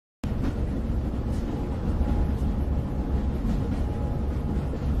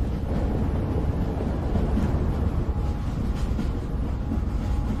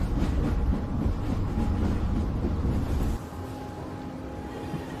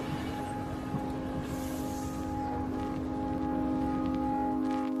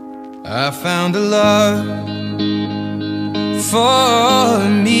I found a love for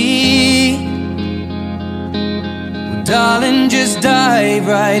me. Well, darling, just dive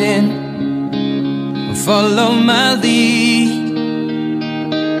right in and follow my lead.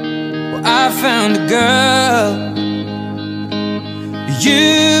 Well, I found a girl,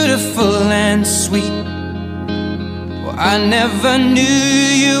 beautiful and sweet. Well, I never knew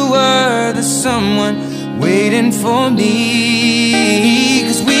you were the someone waiting for me.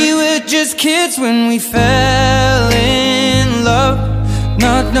 'Cause we were just kids when we fell in love,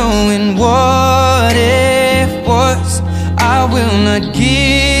 not knowing what it was. I will not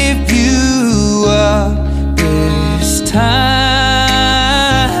give you up this time.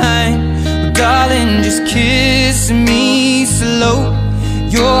 Well, darling, just kiss me slow.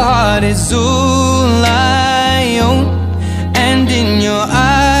 Your heart is all I own, and in your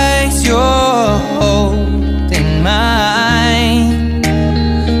eyes you're holding mine.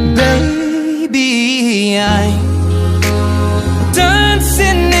 Baby, I'm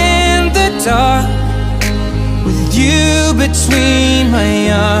dancing in the dark with you between my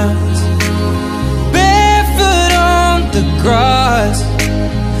arms, barefoot on the grass.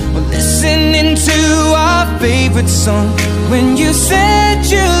 We're listening to our favorite song. When you said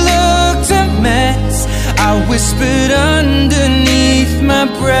you looked a mess, I whispered underneath my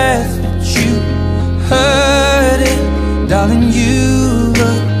breath, but you heard it. Darling, you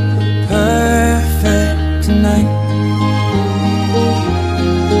look perfect tonight.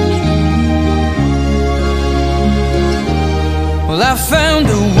 Well, I found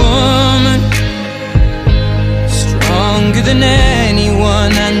a woman stronger than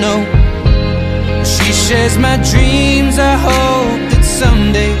anyone I know. She shares my dreams. I hope that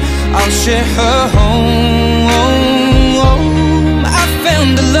someday I'll share her home. I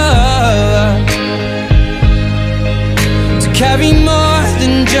found a love to carry more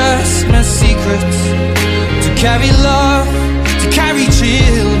than just my secrets, to carry love, to carry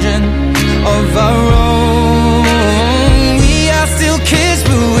children of our own. We are still kids,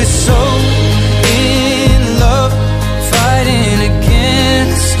 but we're so in love, fighting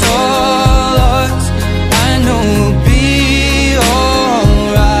against all odds. I know we'll be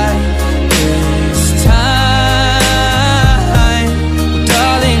alright this time.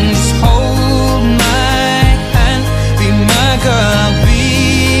 Darling, just hold my hand, be my girl, I'll be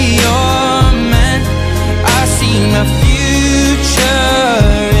your man. I see my future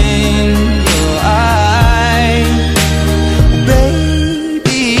in your eyes.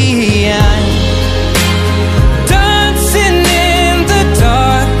 Baby, I'm dancing in the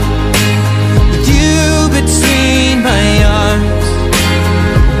dark with you between my arms,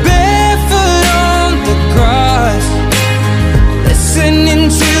 barefoot on the grass, listening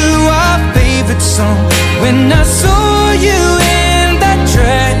to our favorite song. When I saw you in that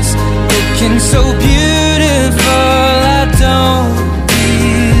dress, looking so beautiful, I don't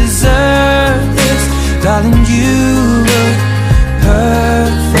deserve this. Darling, you look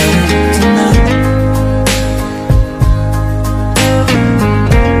perfect tonight.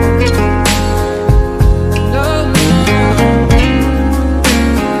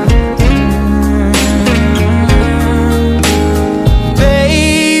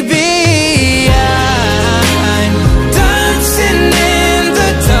 Baby, I'm dancing in the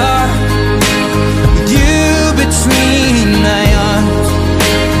dark with you between my arms,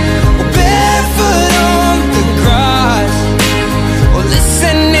 barefoot on the grass, or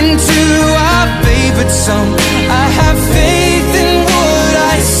listening to our favorite song. I have faith in what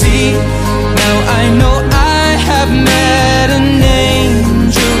I see. Now I know I have met an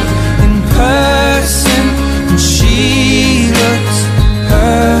angel in person, and she looks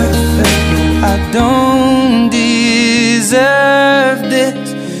perfect. I don't deserve this.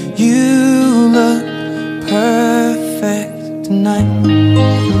 You look perfect tonight.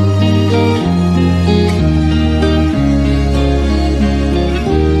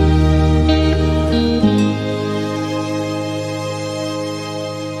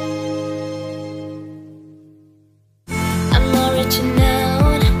 I'm not reaching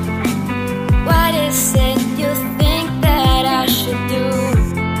out. What is it you think that I should do?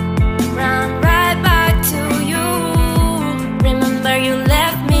 Run right back to you. Remember you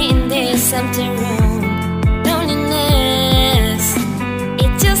left me in this empty room. Loneliness,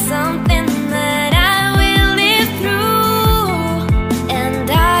 it's just something that I will live through, and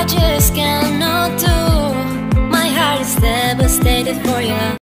I just cannot do. My heart is devastated for you.